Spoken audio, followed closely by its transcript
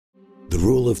The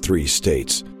rule of three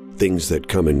states, things that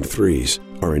come in threes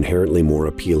are inherently more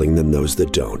appealing than those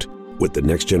that don't. With the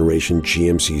next generation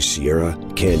GMC Sierra,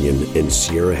 Canyon, and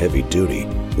Sierra Heavy Duty,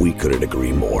 we couldn't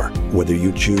agree more. Whether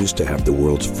you choose to have the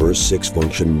world's first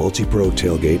 6-function multi-pro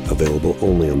tailgate available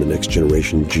only on the next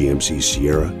generation GMC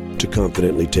Sierra, to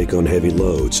confidently take on heavy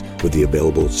loads with the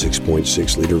available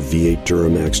 6.6-liter V8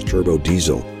 Duramax turbo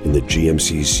diesel in the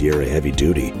GMC Sierra Heavy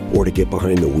Duty, or to get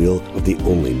behind the wheel of the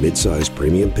only midsize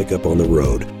premium pickup on the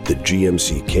road, the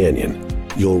GMC Canyon,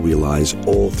 you'll realize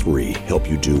all three help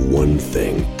you do one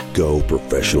thing: go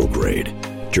professional grade.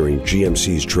 During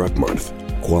GMC's Truck Month,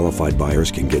 qualified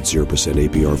buyers can get 0%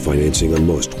 APR financing on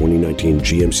most 2019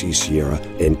 GMC Sierra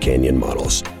and Canyon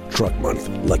models. Truck Month,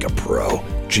 like a pro.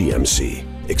 GMC.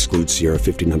 Excludes Sierra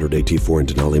 1500 AT4 and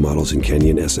Denali models and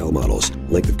Canyon SL models.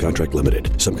 Length of contract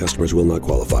limited. Some customers will not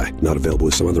qualify. Not available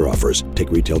with some other offers.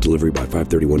 Take retail delivery by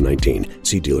 5/31/19.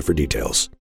 See dealer for details.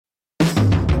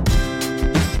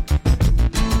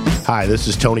 Hi, this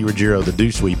is Tony Ruggiero, the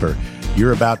Dew Sweeper.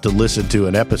 You're about to listen to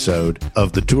an episode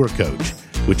of The Tour Coach,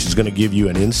 which is going to give you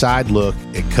an inside look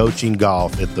at coaching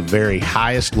golf at the very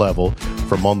highest level,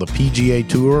 from on the PGA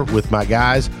Tour with my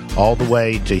guys all the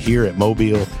way to here at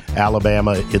Mobile,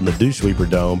 Alabama in the Dew Sweeper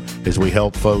Dome, as we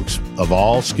help folks of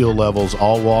all skill levels,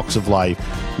 all walks of life,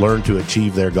 learn to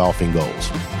achieve their golfing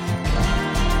goals.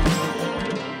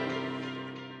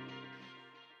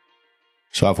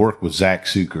 So I've worked with Zach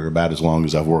Sucher about as long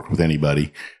as I've worked with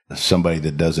anybody. Somebody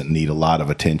that doesn't need a lot of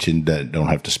attention, that don't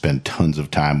have to spend tons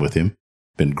of time with him.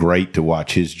 Been great to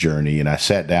watch his journey. And I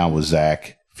sat down with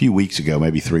Zach a few weeks ago,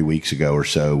 maybe 3 weeks ago or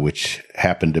so, which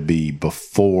happened to be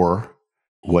before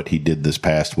what he did this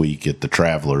past week at the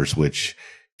Travelers, which,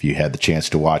 if you had the chance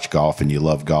to watch golf and you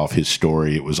love golf, his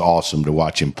story, it was awesome to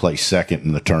watch him play second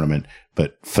in the tournament,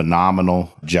 but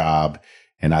phenomenal job.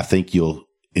 And I think you'll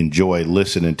enjoy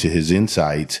listening to his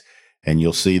insights, and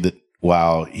you'll see that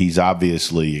while he's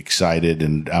obviously excited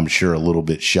and I'm sure a little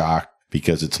bit shocked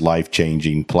because it's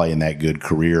life-changing, playing that good,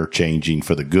 career-changing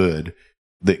for the good,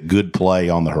 that good play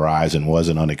on the horizon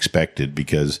wasn't unexpected,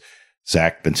 because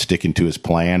Zach been sticking to his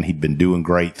plan. He'd been doing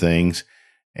great things,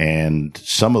 and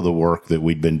some of the work that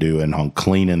we'd been doing on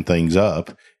cleaning things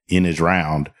up in his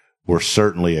round were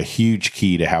certainly a huge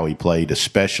key to how he played,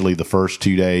 especially the first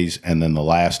 2 days and then the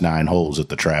last 9 holes at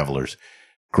the Travelers.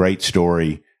 Great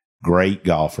story, great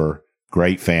golfer,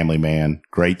 great family man,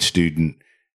 great student.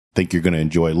 Think you're going to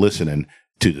enjoy listening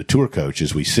to The Tour Coach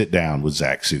as we sit down with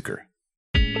Zach Sucher.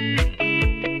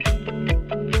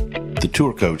 The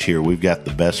Tour Coach here, we've got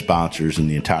the best sponsors in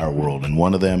the entire world, and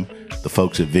one of them, the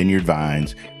folks at Vineyard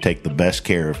Vines, take the best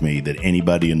care of me that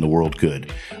anybody in the world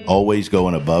could. Always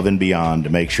going above and beyond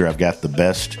to make sure I've got the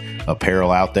best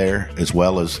apparel out there, as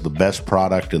well as the best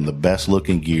product and the best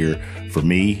looking gear for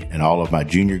me and all of my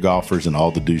junior golfers and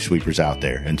all the Dew Sweepers out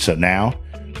there. And so now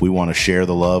we want to share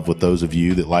the love with those of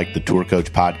you that like the Tour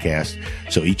Coach podcast.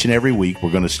 So each and every week, we're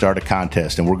going to start a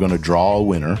contest, and we're going to draw a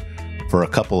winner for a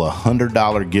couple of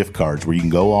 $100 gift cards where you can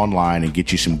go online and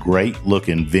get you some great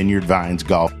looking Vineyard Vines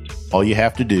golf. All you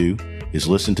have to do is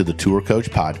listen to the Tour Coach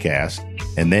podcast,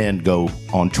 and then go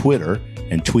on Twitter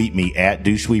and tweet me at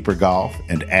Dew Sweeper Golf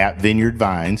and at Vineyard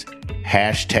Vines,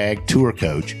 hashtag Tour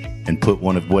Coach, and put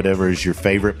one of whatever is your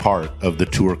favorite part of the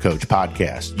Tour Coach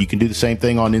podcast. You can do the same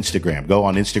thing on Instagram. Go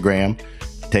on Instagram,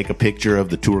 take a picture of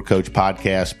the Tour Coach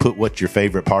podcast, put what your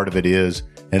favorite part of it is,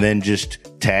 and then just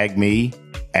tag me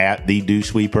at the Dew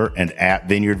Sweeper and at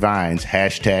Vineyard Vines,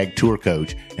 hashtag Tour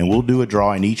Coach, and we'll do a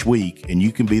drawing each week, and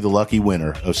you can be the lucky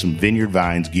winner of some Vineyard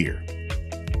Vines gear.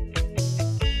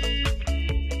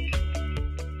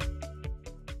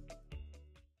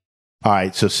 All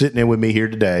right, so sitting in with me here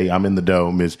today, I'm in the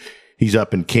Dome, he's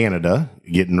up in Canada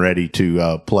getting ready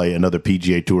to play another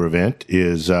PGA Tour event,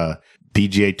 is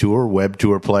PGA Tour, Web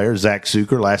Tour player, Zach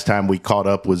Sucher. Last time we caught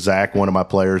up with Zach, one of my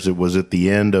players, it was at the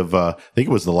end of, I think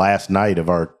it was the last night of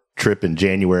our trip in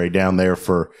January down there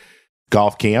for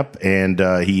golf camp, and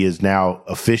he is now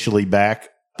officially back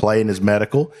playing his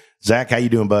medical. Zach, how you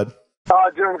doing, bud?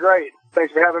 Doing great.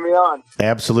 Thanks for having me on.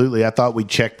 Absolutely. I thought we'd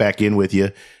check back in with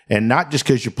you, and not just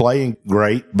because you're playing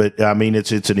great, but I mean,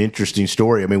 it's an interesting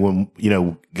story. I mean,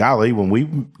 when we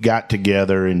got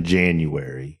together in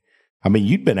January, I mean,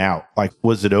 you'd been out, like,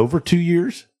 was it over 2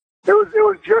 years? It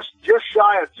was just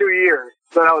shy of 2 years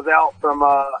that I was out from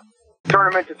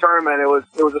tournament to tournament.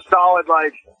 It was a solid,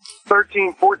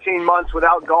 13, 14 months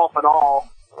without golf at all,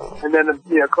 and then,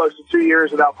 close to 2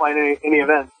 years without playing any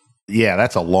events. Yeah,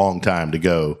 that's a long time to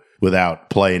go without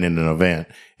playing in an event.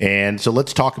 And so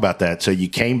let's talk about that. So you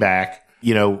came back,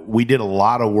 we did a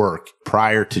lot of work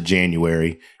prior to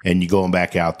January, and you going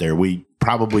back out there. We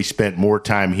probably spent more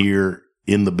time here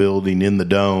in the building, in the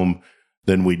dome,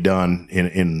 than we'd done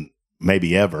in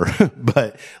maybe ever.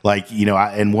 But like,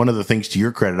 and one of the things, to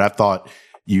your credit, I thought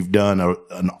you've done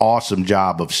an awesome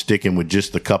job of sticking with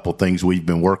just the couple things we've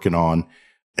been working on.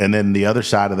 And then the other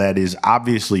side of that is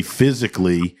obviously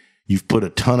physically, you've put a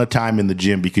ton of time in the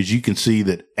gym, because you can see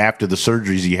that after the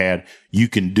surgeries you had, you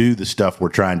can do the stuff we're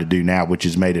trying to do now, which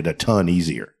has made it a ton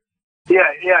easier. Yeah,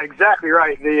 exactly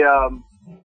right.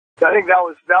 I think that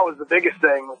was the biggest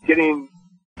thing, was getting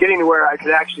to where I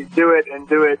could actually do it and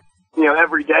do it,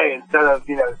 every day, instead of,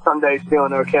 some days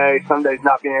feeling okay, some days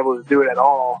not being able to do it at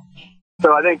all.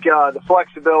 So I think the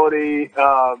flexibility,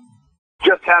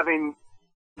 just having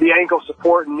the ankle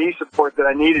support and knee support that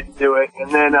I needed to do it,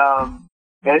 and then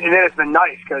it's been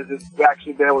nice because it's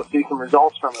actually been able to see some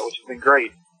results from it, which has been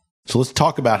great. So let's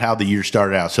talk about how the year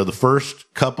started out. So the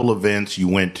first couple events you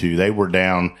went to, they were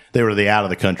the out of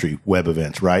the country web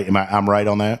events, right? I'm right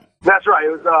on that? That's right.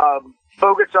 It was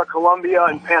Bogota, Colombia,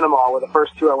 and Panama were the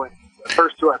first two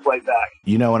I played back.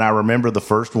 And I remember the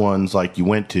first ones, like, you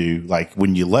went to, like,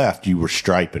 when you left, you were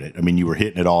striping it. I mean, you were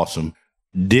hitting it awesome.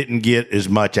 Didn't get as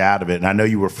much out of it. And I know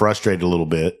you were frustrated a little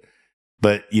bit,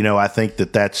 but, I think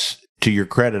that's to your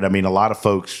credit. I mean, a lot of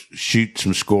folks shoot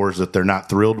some scores that they're not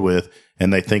thrilled with,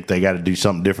 and they think they got to do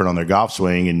something different on their golf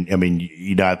swing. And I mean,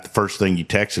 the first thing you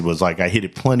texted was like, I hit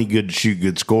it plenty good to shoot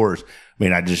good scores. I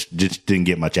mean, I just didn't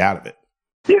get much out of it.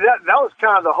 Yeah, that was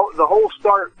kind of the whole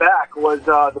start back, was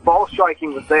the ball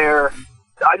striking was there.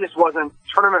 I just wasn't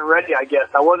tournament ready, I guess.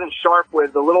 I wasn't sharp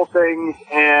with the little things,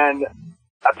 and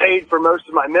I paid for most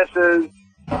of my misses.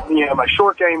 My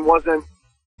short game wasn't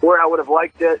where I would have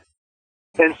liked it.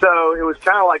 And so it was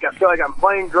kind of like, I feel like I'm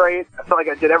playing great. I feel like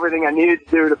I did everything I needed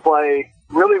to do to play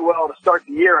really well to start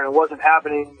the year, and it wasn't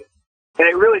happening. And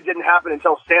it really didn't happen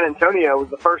until San Antonio was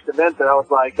the first event that I was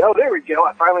like, oh, there we go.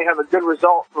 I finally have a good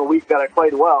result from a week that I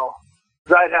played well.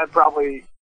 Because I'd had probably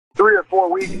 3 or 4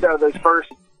 weeks out of those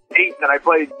first 8 that I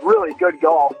played really good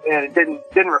golf, and it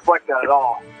didn't reflect that at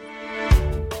all.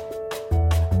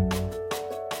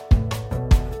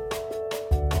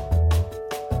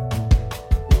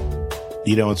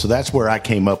 And so that's where I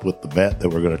came up with the bet that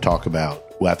we're going to talk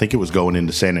about. Well, I think it was going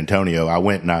into San Antonio. I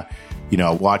went and I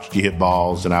watched you hit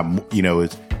balls, and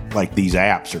it's like these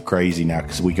apps are crazy now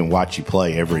because we can watch you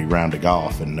play every round of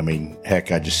golf. And I mean,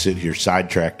 heck, I just sit here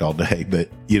sidetracked all day, but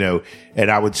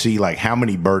and I would see like how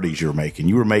many birdies you're making.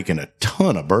 You were making a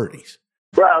ton of birdies.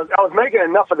 Well, I was making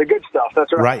enough of the good stuff.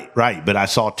 That's right. Right. But I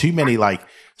saw too many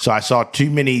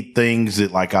things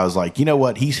that, like, I was like, you know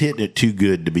what? He's hitting it too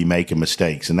good to be making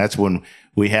mistakes. And that's when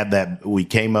we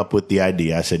came up with the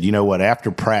idea. I said, you know what? After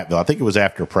Prattville, I think it was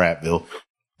after Prattville,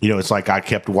 it's like I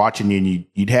kept watching you, and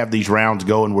you'd have these rounds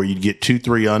going where you'd get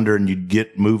 2-3 under and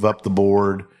you'd move up the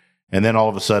board. And then all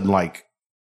of a sudden, like,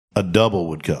 a double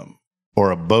would come,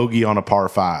 or a bogey on a par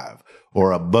 5,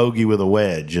 or a bogey with a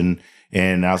wedge. And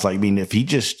I was like, I mean, if he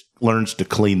just learns to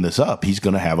clean this up, he's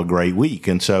going to have a great week.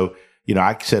 And so,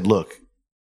 I said, look,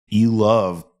 you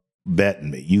love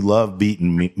betting me. You love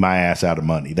beating my ass out of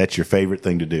money. That's your favorite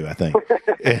thing to do, I think.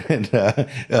 And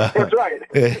that's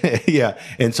right. Yeah.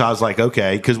 And so I was like,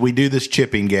 okay, because we do this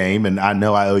chipping game, and I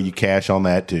know I owe you cash on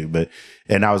that too.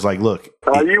 And I was like, look,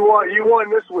 you won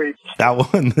this week. I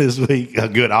won this week.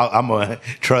 Good. I'm gonna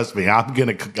trust me. I'm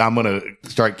gonna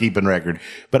start keeping record.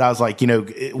 But I was like,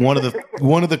 one of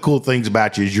the cool things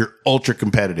about you is you're ultra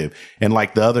competitive. And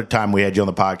like the other time we had you on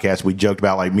the podcast, we joked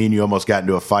about, like, me and you almost got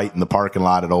into a fight in the parking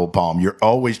lot at Old Palm. You're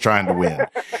always trying to win.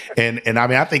 and I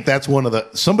mean, I think that's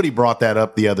somebody brought that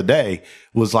up the other day,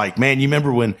 was like, man, you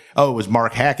remember when, it was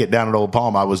Mark Hackett down at Old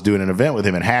Palm. I was doing an event with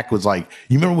him, and Hack was like,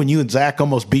 you remember when you and Zach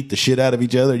almost beat the shit out of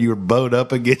each other? You were bowed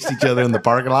up against each other in the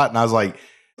parking lot. And I was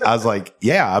like,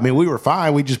 yeah, I mean, we were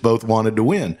fine. We just both wanted to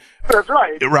win. That's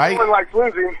right. Right. No one likes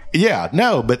losing. Yeah,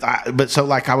 no, but so,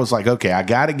 like, I was like, okay, I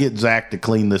got to get Zach to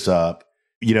clean this up.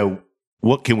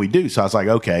 What can we do? So I was like,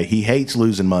 okay, he hates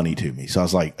losing money to me. So I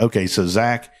was like, okay, so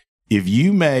Zach, if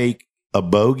you make a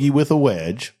bogey with a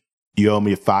wedge, you owe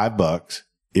me $5.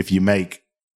 If you make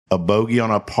a bogey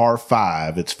on a par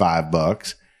 5, it's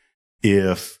 $5.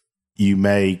 If you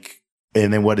make,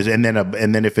 and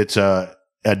then if it's a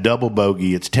double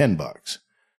bogey, it's $10.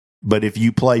 But if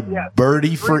you play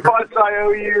birdie for 3 putts, I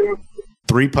owe you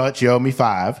 3 putts, you owe me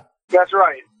 $5. That's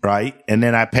right. Right, and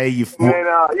then I pay you. So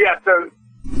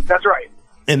that's right.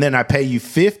 And then I pay you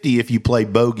 $50 if you play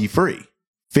bogey free.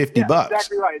 $50.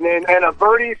 Exactly right. And a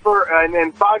birdie and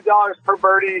then $5 per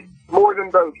birdie more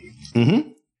than bogey.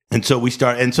 Mm-hmm. And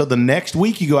so the next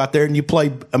week you go out there and you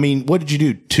play. I mean, what did you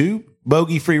do? 2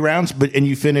 bogey free rounds, and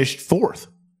you finished 4th.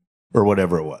 or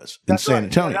whatever it was in San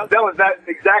Antonio. Yeah, that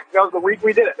was the week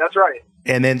we did it. That's right.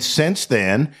 And then since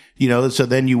then, so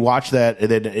then you watch that, and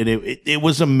then it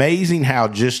was amazing how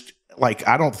just like,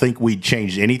 I don't think we'd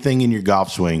changed anything in your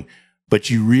golf swing, but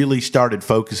you really started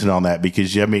focusing on that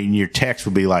because, your text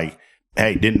would be like,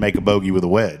 hey, didn't make a bogey with a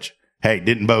wedge. Hey,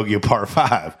 didn't bogey a par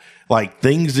 5. Like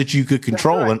things that you could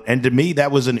control. Right. And to me,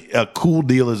 that was a cool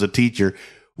deal as a teacher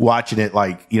watching it.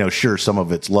 Like, sure, some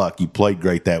of it's luck. You played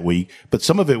great that week, but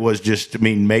some of it was just,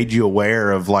 made you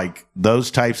aware of like those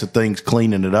types of things,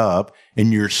 cleaning it up.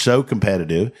 And you're so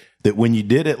competitive that when you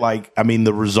did it,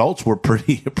 the results were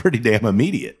pretty damn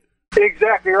immediate.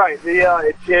 Exactly right.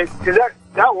 Because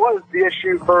that was the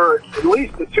issue for at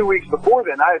least the 2 weeks before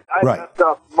then. I messed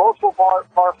up multiple par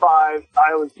 5s.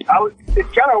 I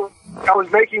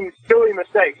was making silly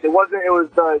mistakes.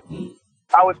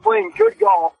 I was playing good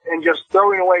golf and just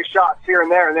throwing away shots here and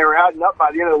there, and they were adding up.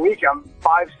 By the end of the week, I'm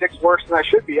 5-6 worse than I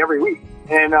should be every week.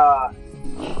 And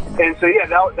so yeah,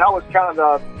 that was kind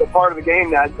of the part of the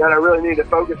game that I really needed to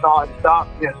focus on.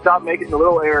 Stop making the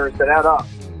little errors that add up.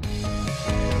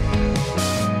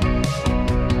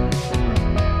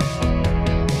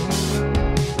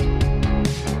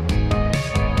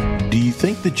 Do you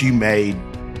think that you made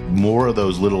more of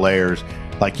those little errors?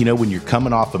 Like, when you're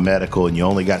coming off a medical and you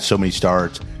only got so many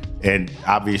starts, and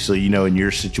obviously, in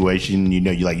your situation,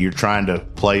 you're trying to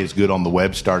play as good on the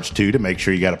web starts too, to make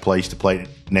sure you got a place to play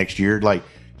next year. Like,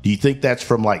 do you think that's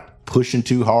from like pushing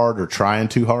too hard or trying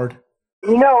too hard?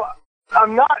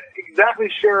 I'm not exactly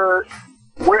sure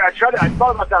where I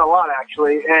thought about that a lot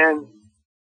actually. And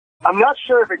I'm not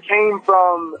sure if it came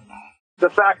from the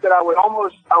fact that I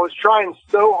was trying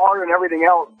so hard on everything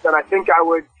else that I think I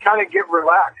would kind of get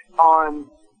relaxed on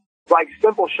like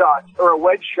simple shots or a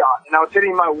wedge shot. And I was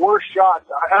hitting my worst shots.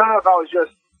 I don't know if I was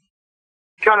just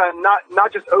kind of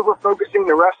not just over focusing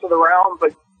the rest of the round,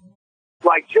 but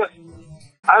like just,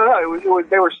 I don't know.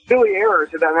 They were silly errors.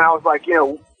 And then I was like,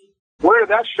 where did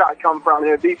that shot come from? And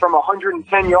it'd be from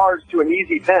 110 yards to an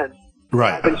easy pin.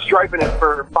 Right. I've been striping it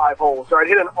for 5 holes. So I'd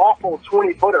hit an awful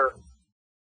 20-footer.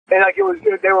 And like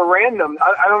they were random.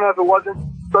 I don't know if it wasn't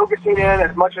focusing in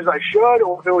as much as I should,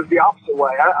 or if it was the opposite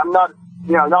way. I'm not,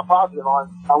 not positive on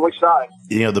which side.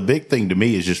 The big thing to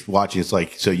me is just watching. It's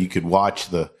like, so you could watch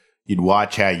you'd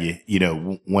watch how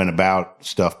you went about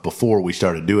stuff before we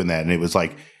started doing that, and it was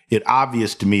like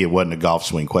obvious to me it wasn't a golf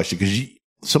swing question because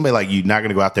somebody like you're not going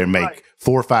to go out there and make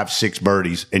 4, 5, 6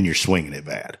 birdies and you're swinging it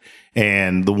bad.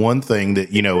 And the one thing that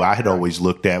I had always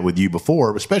looked at with you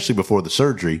before, especially before the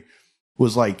surgery,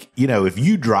 was like, if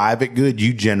you drive it good,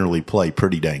 you generally play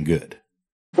pretty dang good.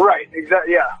 Right.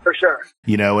 Exactly. Yeah, for sure.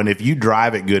 And if you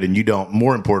drive it good and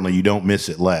more importantly, you don't miss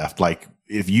it left. Like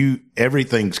if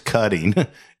everything's cutting,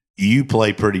 you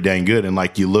play pretty dang good. And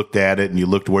like you looked at it and you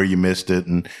looked where you missed it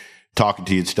and talking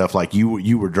to you and stuff, like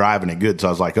you were driving it good. So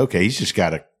I was like, okay, he's just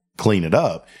got to clean it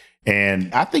up.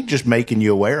 And I think just making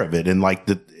you aware of it. And like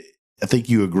I think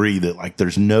you agree that like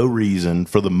there's no reason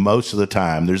for the most of the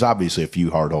time. There's obviously a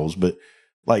few hard holes, but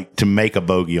like to make a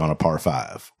bogey on a par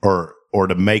 5 or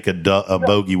to make a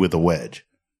bogey with a wedge.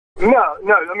 No.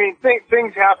 I mean,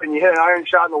 things happen. You hit an iron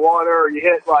shot in the water, or you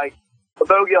hit like a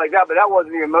bogey like that. But that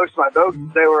wasn't even most of my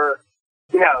bogeys. They were,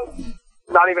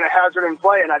 not even a hazard in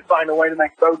play, and I'd find a way to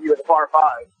make a bogey with a par 5.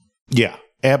 Yeah,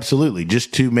 absolutely.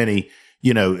 Just too many.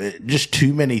 Just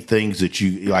too many things that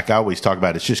you, like I always talk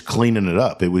about, it's just cleaning it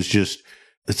up.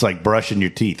 It's like brushing your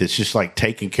teeth. It's just like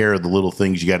taking care of the little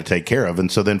things you got to take care of.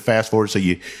 And so then fast forward, so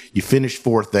you finish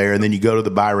 4th there, and then you go to the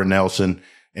Byron Nelson,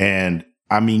 and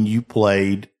I mean, you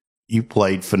played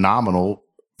phenomenal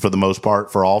for the most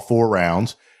part for all 4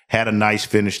 rounds, had a nice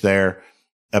finish there.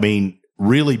 I mean,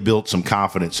 really built some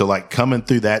confidence. So like coming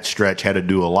through that stretch had to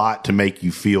do a lot to make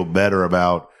you feel better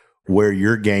about where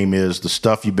your game is, the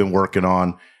stuff you've been working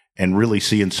on, and really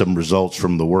seeing some results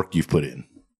from the work you've put in.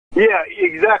 Yeah,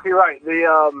 exactly right.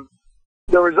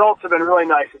 The results have been really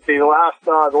nice to see. The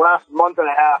last month and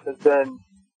a half has been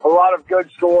a lot of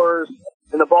good scores,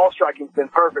 and the ball striking's been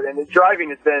perfect. And the driving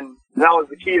has been, and that was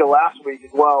the key to last week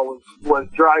as well, was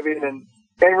driving and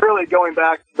really going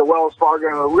back to the Wells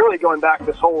Fargo, really going back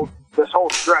this whole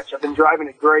stretch. I've been driving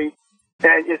it great,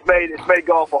 and it's made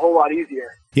golf a whole lot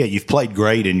easier. Yeah, you've played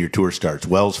great in your tour starts.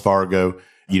 Wells Fargo,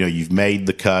 you've made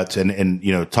the cuts, and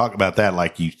talk about that.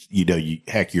 Like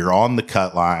you're on the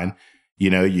cut line.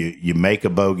 You make a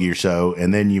bogey or so,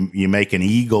 and then you make an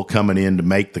eagle coming in to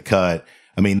make the cut.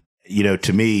 I mean,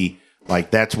 to me,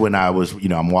 like that's when I was,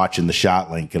 I'm watching the shot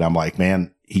link, and I'm like,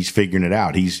 man, he's figuring it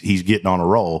out. He's getting on a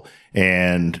roll.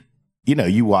 And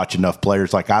you watch enough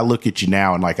players. Like I look at you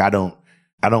now, and like I don't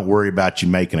I don't worry about you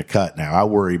making a cut now. I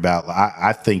worry about,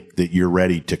 I think that you're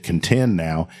ready to contend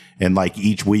now. And like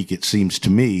each week, it seems to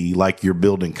me like you're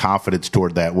building confidence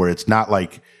toward that, where it's not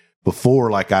like before,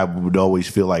 like I would always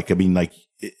feel like, I mean, like,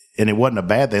 and it wasn't a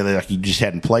bad thing, like you just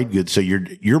hadn't played good. So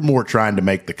you're more trying to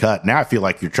make the cut. Now I feel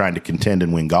like you're trying to contend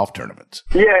and win golf tournaments.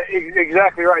 Yeah,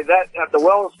 exactly right. That at the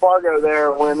Wells Fargo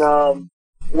there, when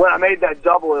I made that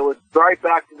double, it was right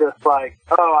back to this, like,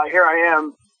 oh, here I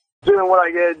am doing what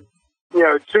I did,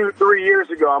 2-3 years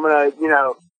ago.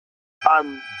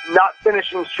 I'm not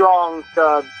finishing strong.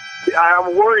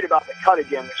 I'm worried about the cut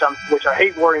again, which I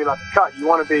hate worrying about the cut. You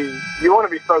want to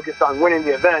be focused on winning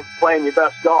the event, playing your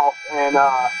best golf, and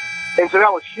so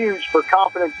that was huge for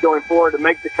confidence going forward to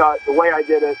make the cut the way I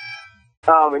did it,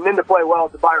 and then to play well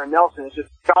at the Byron Nelson. It's just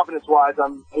confidence wise,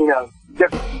 I'm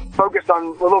focused on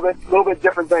a little bit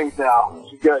different things now,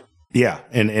 which is good. Yeah,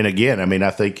 and again, I mean,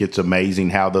 I think it's amazing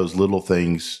how those little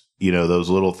things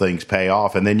pay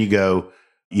off. And then you go,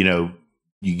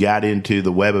 you got into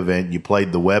the web event, you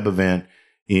played the web event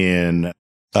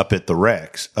up at the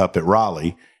Rex, up at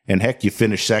Raleigh, and heck, you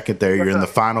finished second there. You're in the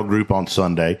final group on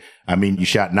Sunday. I mean, you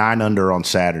shot 9 under on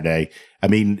Saturday. I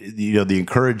mean, the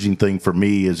encouraging thing for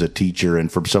me as a teacher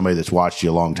and from somebody that's watched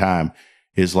you a long time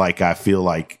is like, I feel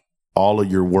like all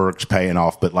of your work's paying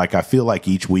off, but like, I feel like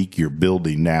each week you're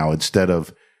building now instead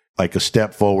of like a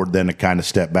step forward, then a kind of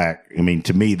step back. I mean,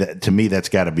 to me, that's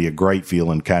got to be a great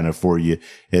feeling kind of for you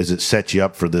as it sets you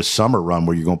up for this summer run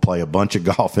where you're going to play a bunch of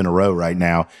golf in a row right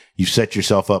now. You set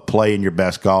yourself up playing your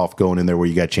best golf, going in there where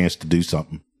you got a chance to do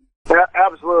something. Yeah,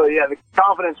 absolutely. Yeah. The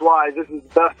confidence wise, this is the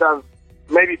best I've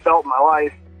maybe felt in my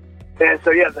life. And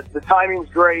so, yeah, the timing's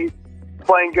great,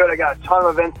 playing good. I got a ton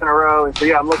of events in a row. And so,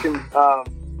 yeah, I'm looking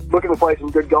to play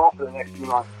some good golf for the next few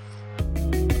months.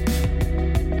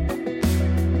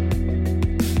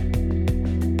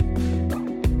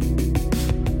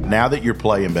 Now that you're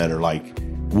playing better, like,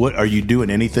 what are you doing?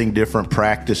 Anything different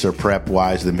practice or prep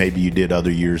wise than maybe you did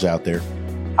other years out there?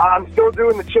 I'm still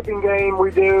doing the chipping game.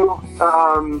 We do.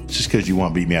 It's just because you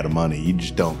want to beat me out of money. You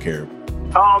just don't care.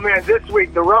 Oh man,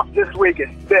 the rough this week is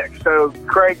thick. So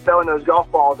Craig throwing those golf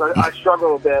balls, I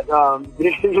struggle a bit.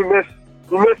 You miss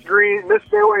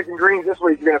fairways and greens this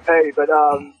week. You're gonna pay, but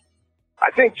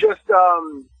I think just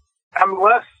I'm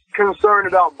less concerned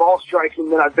about ball striking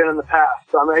than I've been in the past.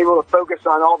 So I'm able to focus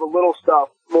on all the little stuff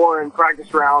more in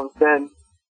practice rounds. Then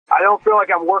I don't feel like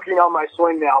I'm working on my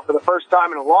swing now for the first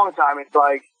time in a long time. It's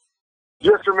like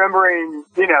just remembering,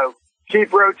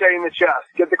 keep rotating the chest,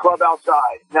 get the club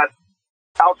outside. That's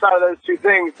outside of those two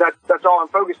things. That's all I'm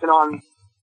focusing on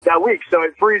that week. So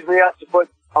it frees me up to put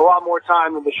a lot more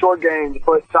time in the short game, to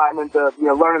put time into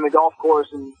learning the golf course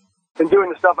and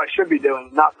doing the stuff I should be doing,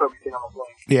 not focusing on the swing.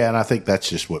 Yeah, and I think that's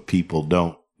just what people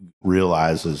don't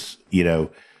realize is,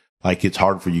 like it's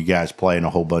hard for you guys playing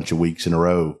a whole bunch of weeks in a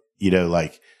row.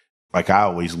 Like I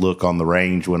always look on the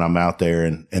range when I'm out there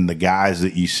and the guys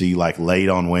that you see like late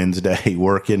on Wednesday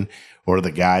working, or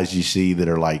the guys you see that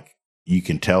are like, you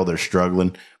can tell they're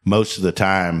struggling. Most of the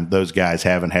time, those guys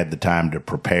haven't had the time to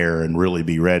prepare and really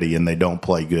be ready, and they don't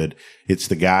play good. It's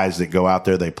the guys that go out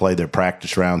there, they play their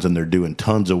practice rounds, and they're doing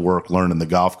tons of work learning the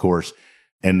golf course,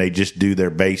 and they just do their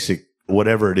basic,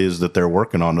 whatever it is that they're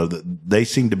working on. They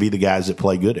seem to be the guys that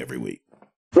play good every week.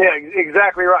 Yeah,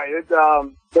 exactly right.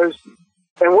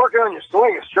 And working on your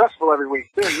swing is stressful every week,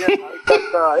 too. Yeah,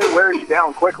 it wears you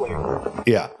down quickly.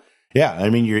 Yeah. Yeah. I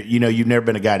mean, you've never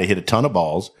been a guy to hit a ton of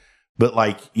balls,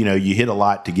 but you hit a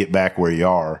lot to get back where you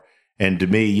are. And to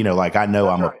me, like I know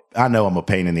I'm a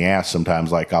pain in the ass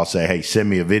sometimes. Like I'll say, "Hey, send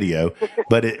me a video,"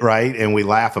 right, and we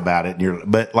laugh about it.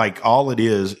 But like all it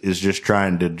is just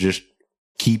trying to just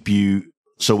keep you.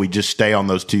 So we just stay on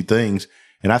those two things,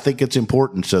 and I think it's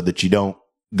important so that you don't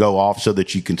go off, so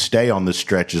that you can stay on this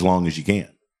stretch as long as you can.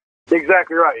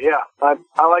 Exactly right. Yeah,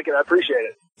 I like it. I appreciate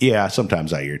it. Yeah,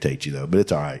 sometimes I irritate you though, but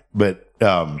it's all right. But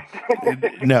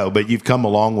no, but you've come a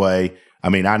long way. I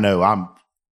mean, I know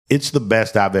it's the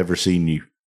best I've ever seen you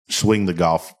swing the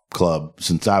golf club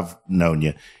since I've known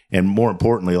you. And more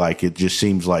importantly, like it just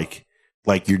seems like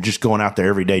you're just going out there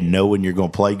every day knowing you're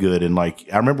going to play good. And like,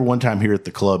 I remember one time here at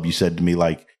the club, you said to me,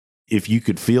 like, if you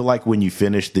could feel like when you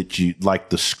finished that you like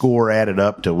the score added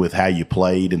up to with how you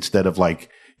played, instead of like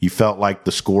you felt like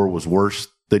the score was worse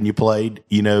than you played,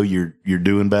 you're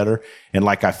doing better. And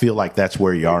like, I feel like that's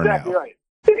where you are now. Exactly right.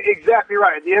 Exactly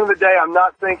right. At the end of the day, I'm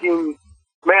not thinking,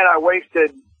 man, I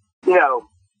wasted,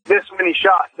 this many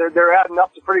shots. They're adding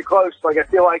up to pretty close. Like, I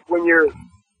feel like when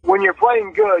you're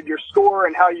playing good, your score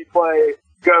and how you play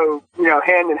go,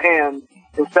 hand in hand,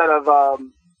 instead of, a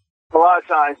lot of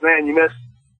times, man,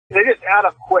 they just add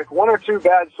up quick. One or two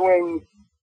bad swings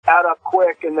add up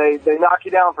quick, and they knock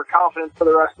you down for confidence for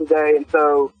the rest of the day. And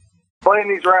so playing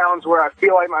these rounds where I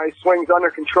feel like my swing's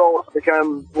under control has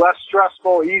become less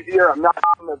stressful, easier. I'm not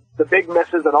having the big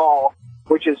misses at all,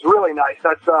 which is really nice.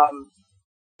 That's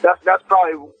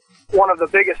probably one of the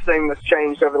biggest things that's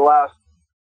changed over the last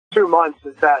 2 months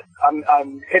is that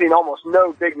I'm hitting almost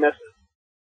no big misses.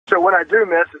 So when I do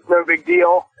miss, it's no big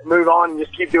deal. Move on and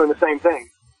just keep doing the same thing.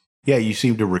 Yeah, you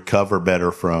seem to recover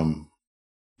better from,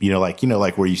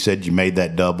 like where you said you made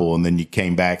that double and then you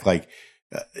came back.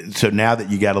 So now that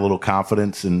you got a little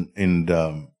confidence and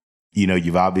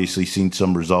you've obviously seen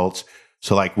some results.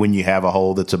 So like when you have a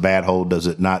hole that's a bad hole, does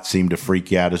it not seem to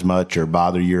freak you out as much or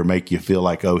bother you or make you feel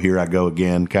like, oh, here I go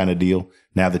again kind of deal?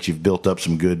 Now that you've built up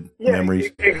some good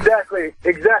memories? Exactly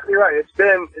right. It's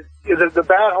been the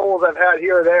bad holes I've had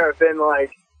here or there have been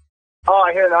like, oh,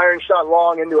 I hit an iron shot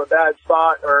long into a bad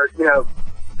spot, or I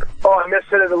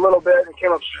mishit it a little bit and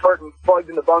came up short and plugged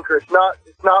in the bunker. It's not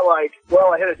like,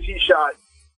 well, I hit a tee shot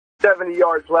 70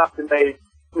 yards left and made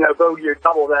bogey or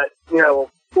double that will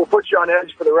put you on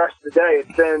edge for the rest of the day.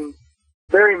 It's been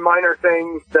very minor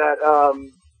things that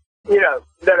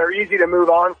that are easy to move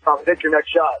on from and hit your next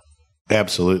shot.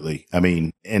 Absolutely. I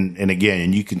mean, and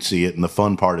again, you can see it, and the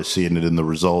fun part is seeing it in the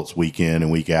results week in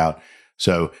and week out.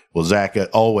 So, well, Zach,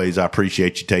 always I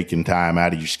appreciate you taking time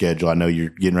out of your schedule. I know you're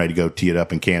getting ready to go tee it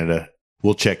up in Canada.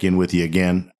 We'll check in with you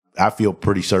again. I feel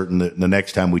pretty certain that the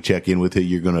next time we check in with you,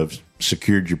 you're going to have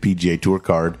secured your PGA Tour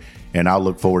card, and I'll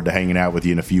look forward to hanging out with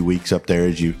you in a few weeks up there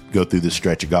as you go through this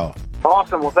stretch of golf.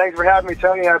 Awesome. Well, thanks for having me,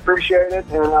 Tony. I appreciate it,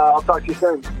 and I'll talk to you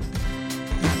soon.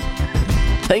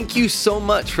 Thank you so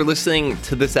much for listening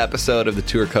to this episode of The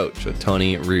Tour Coach with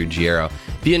Tony Ruggiero.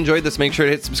 If you enjoyed this, make sure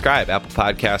to hit subscribe, Apple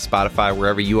Podcasts, Spotify,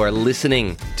 wherever you are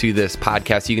listening to this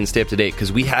podcast. You can stay up to date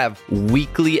because we have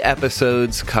weekly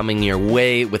episodes coming your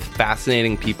way with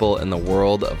fascinating people in the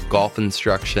world of golf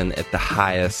instruction at the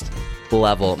highest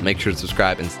level. Make sure to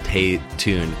subscribe and stay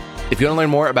tuned. If you want to learn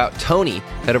more about Tony,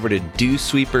 head over to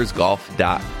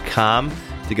DoSweepersGolf.com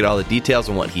to get all the details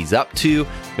on what he's up to.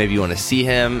 Maybe you want to see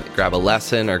him, grab a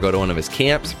lesson, or go to one of his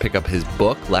camps, pick up his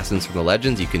book, Lessons from the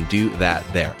Legends. You can do that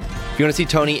there. If you want to see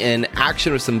Tony in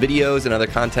action with some videos and other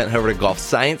content, head over to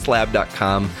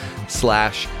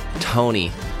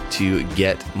golfsciencelab.com/Tony to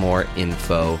get more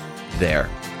info there.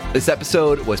 This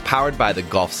episode was powered by the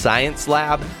Golf Science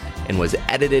Lab and was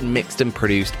edited, mixed, and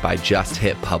produced by Just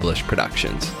Hit Publish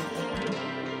Productions.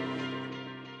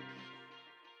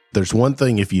 There's one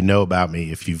thing, if you know about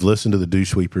me, if you've listened to the Dew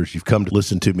Sweepers, you've come to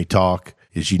listen to me talk,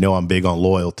 is I'm big on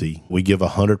loyalty. We give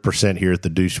 100% here at the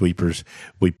Dew Sweepers.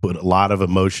 We put a lot of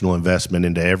emotional investment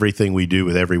into everything we do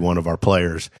with every one of our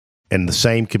players. And the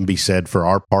same can be said for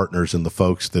our partners and the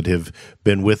folks that have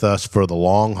been with us for the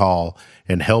long haul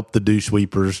and help the Dew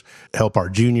Sweepers, help our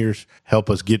juniors, help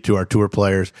us get to our tour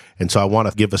players. And so I want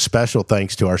to give a special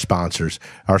thanks to our sponsors.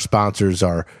 Our sponsors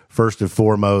are, first and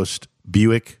foremost,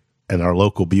 Buick and our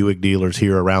local Buick dealers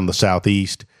here around the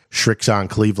Southeast, Srixon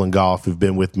Cleveland Golf, who've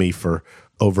been with me for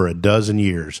over a dozen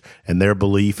years, and their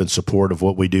belief and support of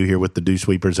what we do here with the Dew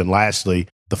Sweepers. And lastly,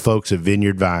 the folks at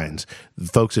Vineyard Vines. The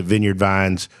folks at Vineyard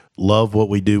Vines love what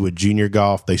we do with junior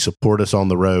golf. They support us on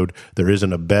the road. There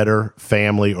isn't a better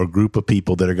family or group of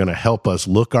people that are going to help us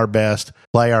look our best,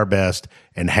 play our best,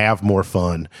 and have more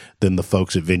fun than the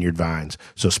folks at Vineyard Vines.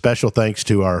 So special thanks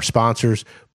to our sponsors.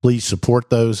 Please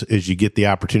support those as you get the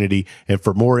opportunity. And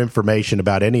for more information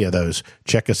about any of those,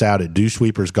 check us out at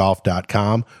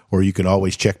DewSweepersGolf.com, or you can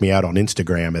always check me out on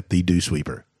Instagram at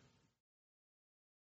TheDewSweeper.